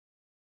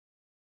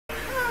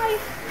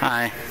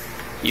Hi.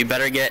 You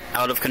better get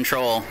out of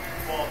control.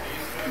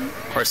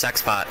 Or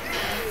sex pot.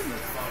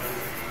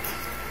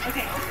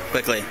 Okay.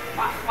 Quickly.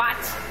 Watch.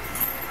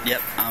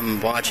 Yep,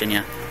 I'm watching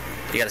you.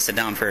 You gotta sit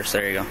down first.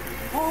 There you go.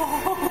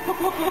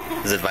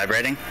 Is it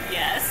vibrating?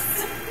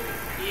 Yes.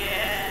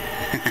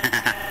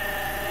 Yeah.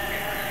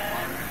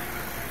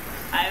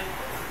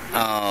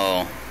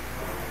 Oh.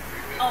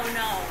 Oh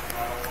no.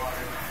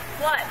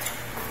 What?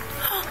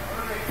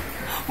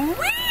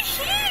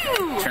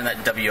 Wee-hoo! Turn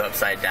that W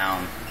upside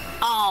down.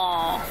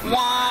 Oh.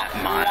 Wah,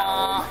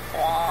 wah,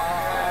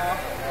 wah.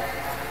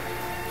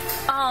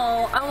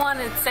 Oh, I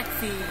wanted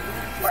sexy.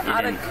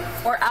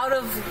 Or out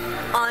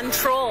of on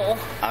troll.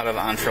 Out of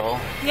on troll?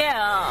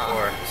 Yeah.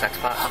 Or sex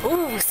pot?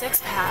 Ooh,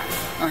 six pack.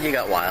 Oh, he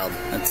got wild.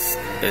 That's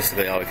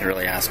basically all we can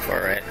really ask for,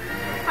 right?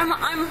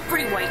 I'm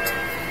pretty white.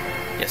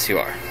 Yes, you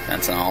are.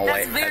 That's an all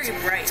white. That's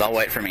very bright. It's all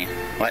white for me.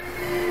 What?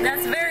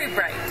 That's very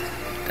bright.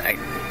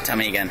 Tell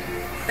me again.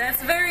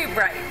 That's very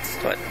bright.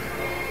 What?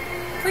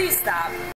 Please stop.